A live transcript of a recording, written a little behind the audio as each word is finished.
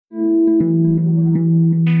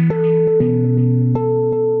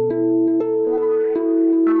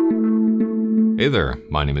Hey there,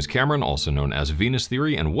 my name is Cameron, also known as Venus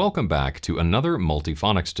Theory, and welcome back to another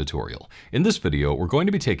Multiphonics tutorial. In this video, we're going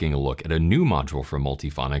to be taking a look at a new module from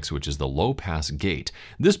Multiphonics, which is the low-pass gate.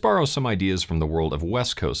 This borrows some ideas from the world of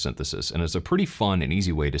West Coast synthesis, and it's a pretty fun and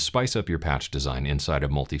easy way to spice up your patch design inside of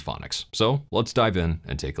Multiphonics. So let's dive in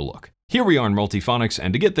and take a look. Here we are in Multiphonics,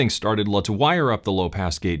 and to get things started, let's wire up the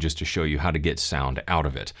low-pass gate just to show you how to get sound out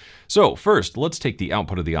of it. So first, let's take the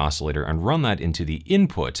output of the oscillator and run that into the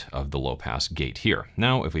input of the low-pass gate here.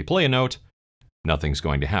 Now, if we play a note, nothing's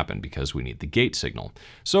going to happen because we need the gate signal.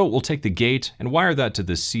 So we'll take the gate and wire that to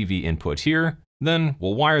the CV input here, then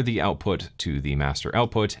we'll wire the output to the master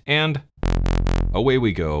output, and away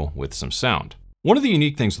we go with some sound. One of the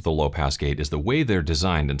unique things with the low-pass gate is the way they're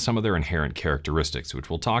designed and some of their inherent characteristics, which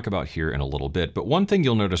we'll talk about here in a little bit. But one thing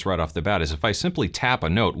you'll notice right off the bat is if I simply tap a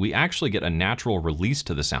note, we actually get a natural release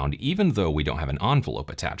to the sound, even though we don't have an envelope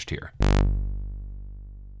attached here.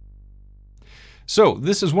 So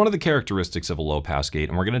this is one of the characteristics of a low-pass gate,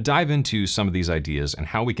 and we're going to dive into some of these ideas and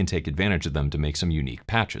how we can take advantage of them to make some unique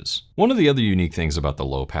patches. One of the other unique things about the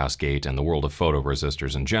low-pass gate and the world of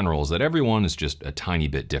photoresistors in general is that everyone is just a tiny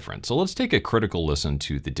bit different. So let's take a critical listen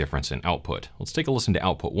to the difference in output. Let's take a listen to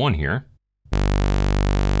output 1 here.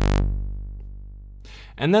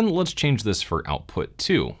 And then let's change this for output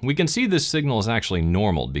 2. We can see this signal is actually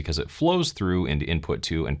normaled because it flows through into input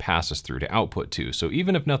 2 and passes through to output 2. So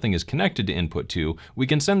even if nothing is connected to input 2, we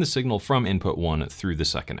can send the signal from input 1 through the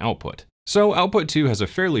second output. So output 2 has a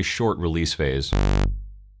fairly short release phase,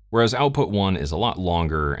 whereas output 1 is a lot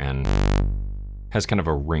longer and has kind of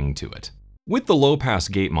a ring to it. With the low-pass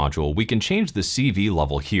gate module, we can change the CV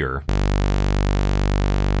level here.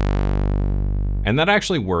 And that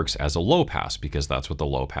actually works as a low pass because that's what the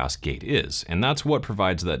low pass gate is. And that's what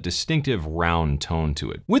provides that distinctive round tone to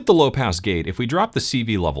it. With the low pass gate, if we drop the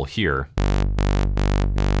CV level here,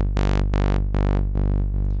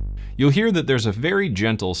 you'll hear that there's a very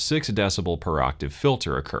gentle 6 decibel per octave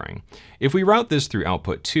filter occurring. If we route this through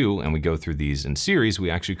output 2 and we go through these in series, we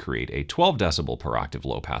actually create a 12 decibel per octave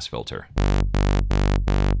low pass filter.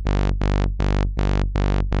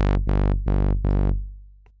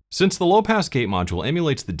 Since the low-pass gate module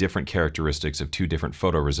emulates the different characteristics of 2 different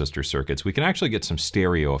photoresistor circuits, we can actually get some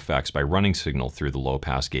stereo effects by running signal through the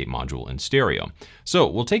low-pass gate module in stereo. So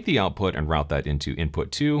we'll take the output and route that into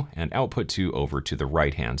input 2 and output 2 over to the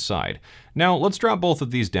right-hand side. Now let's drop both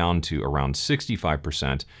of these down to around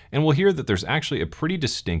 65%, and we'll hear that there's actually a pretty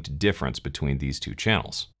distinct difference between these 2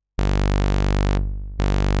 channels.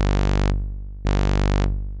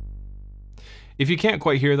 If you can't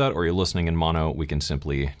quite hear that or you're listening in mono, we can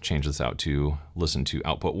simply change this out to listen to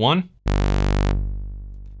output 1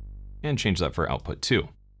 and change that for output 2.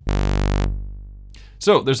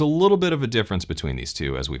 So there's a little bit of a difference between these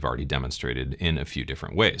two, as we've already demonstrated in a few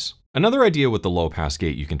different ways. Another idea with the low-pass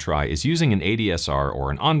gate you can try is using an ADSR or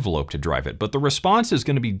an envelope to drive it, but the response is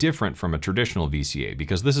going to be different from a traditional VCA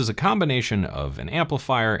because this is a combination of an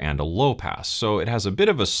amplifier and a low pass, so it has a bit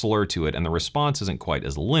of a slur to it and the response isn't quite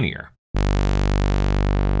as linear.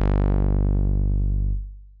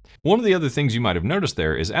 One of the other things you might have noticed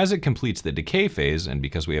there is as it completes the decay phase, and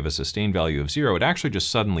because we have a sustained value of 0, it actually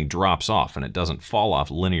just suddenly drops off and it doesn't fall off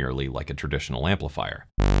linearly like a traditional amplifier.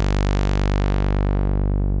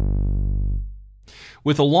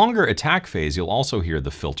 With a longer attack phase, you'll also hear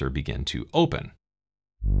the filter begin to open.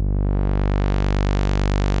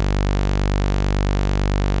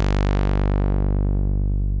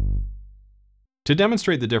 To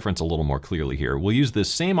demonstrate the difference a little more clearly here, we'll use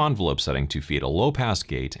this same envelope setting to feed a low-pass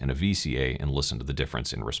gate and a VCA and listen to the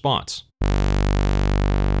difference in response.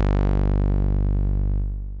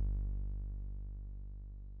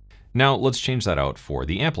 Now let's change that out for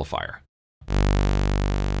the amplifier.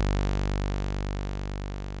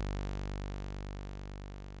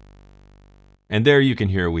 And there you can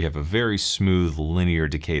hear we have a very smooth linear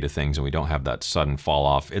decay to things and we don't have that sudden fall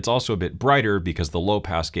off. It's also a bit brighter because the low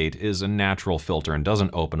pass gate is a natural filter and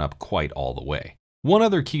doesn't open up quite all the way. One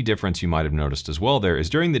other key difference you might have noticed as well there is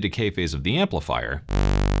during the decay phase of the amplifier,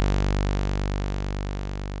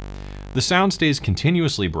 the sound stays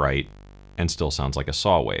continuously bright and still sounds like a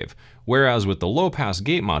saw wave. Whereas with the low pass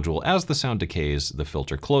gate module, as the sound decays, the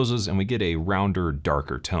filter closes and we get a rounder,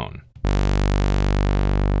 darker tone.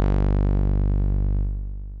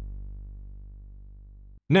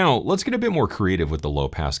 Now, let's get a bit more creative with the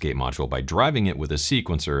low-pass gate module by driving it with a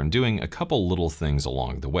sequencer and doing a couple little things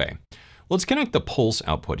along the way. Let's connect the pulse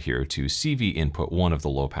output here to CV input 1 of the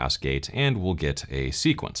low-pass gate, and we'll get a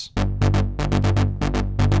sequence.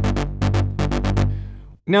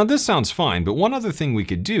 Now this sounds fine, but one other thing we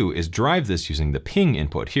could do is drive this using the ping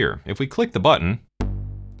input here. If we click the button,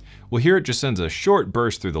 Well, here it just sends a short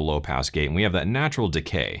burst through the low pass gate, and we have that natural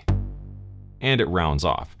decay, and it rounds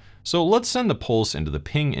off. So let's send the pulse into the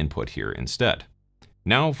ping input here instead.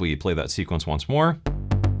 Now, if we play that sequence once more,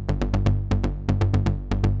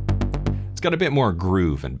 it's got a bit more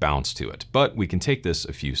groove and bounce to it, but we can take this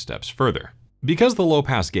a few steps further. Because the low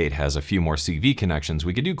pass gate has a few more CV connections,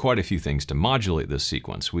 we could do quite a few things to modulate this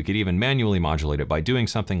sequence. We could even manually modulate it by doing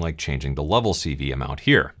something like changing the level CV amount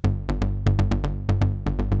here.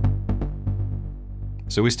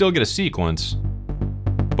 So we still get a sequence,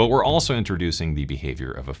 but we're also introducing the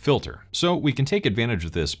behavior of a filter. So we can take advantage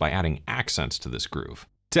of this by adding accents to this groove.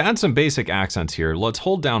 To add some basic accents here, let's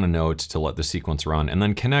hold down a note to let the sequence run and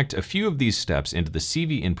then connect a few of these steps into the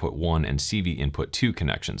CV input 1 and CV input 2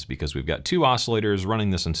 connections, because we've got two oscillators running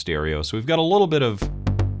this in stereo. So we've got a little bit of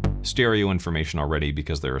stereo information already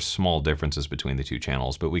because there are small differences between the two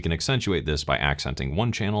channels, but we can accentuate this by accenting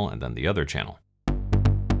one channel and then the other channel.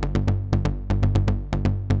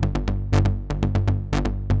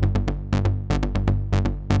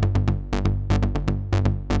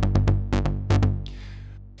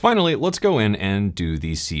 Finally, let's go in and do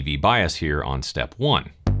the CV bias here on step 1.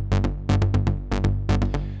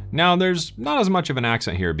 Now, there's not as much of an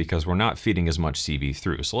accent here because we're not feeding as much CV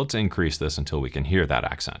through, so let's increase this until we can hear that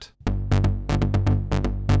accent.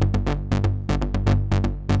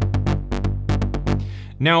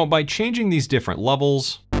 Now, by changing these different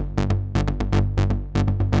levels,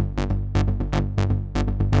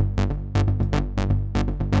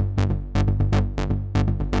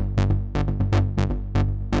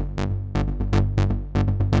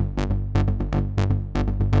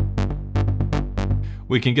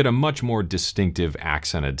 we can get a much more distinctive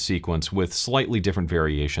accented sequence with slightly different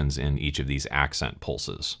variations in each of these accent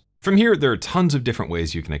pulses. From here, there are tons of different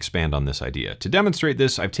ways you can expand on this idea. To demonstrate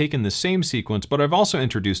this, I've taken the same sequence, but I've also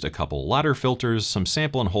introduced a couple ladder filters, some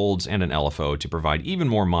sample and holds, and an LFO to provide even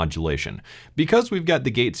more modulation. Because we've got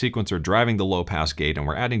the gate sequencer driving the low pass gate and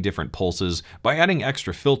we're adding different pulses, by adding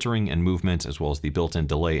extra filtering and movement, as well as the built-in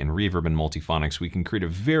delay and reverb in Multiphonics, we can create a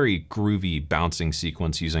very groovy, bouncing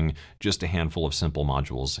sequence using just a handful of simple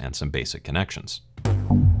modules and some basic connections.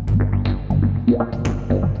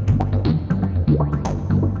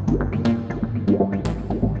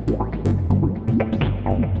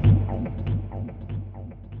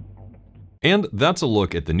 And that's a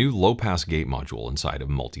look at the new low-pass gate module inside of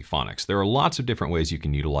Multiphonics. There are lots of different ways you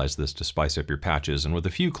can utilize this to spice up your patches, and with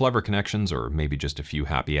a few clever connections or maybe just a few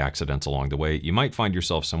happy accidents along the way, you might find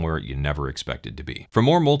yourself somewhere you never expected to be. For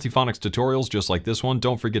more Multiphonics tutorials just like this one,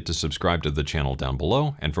 don't forget to subscribe to the channel down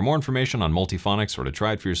below, and for more information on Multiphonics or to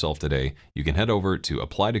try it for yourself today, you can head over to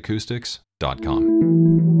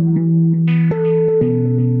appliedacoustics.com.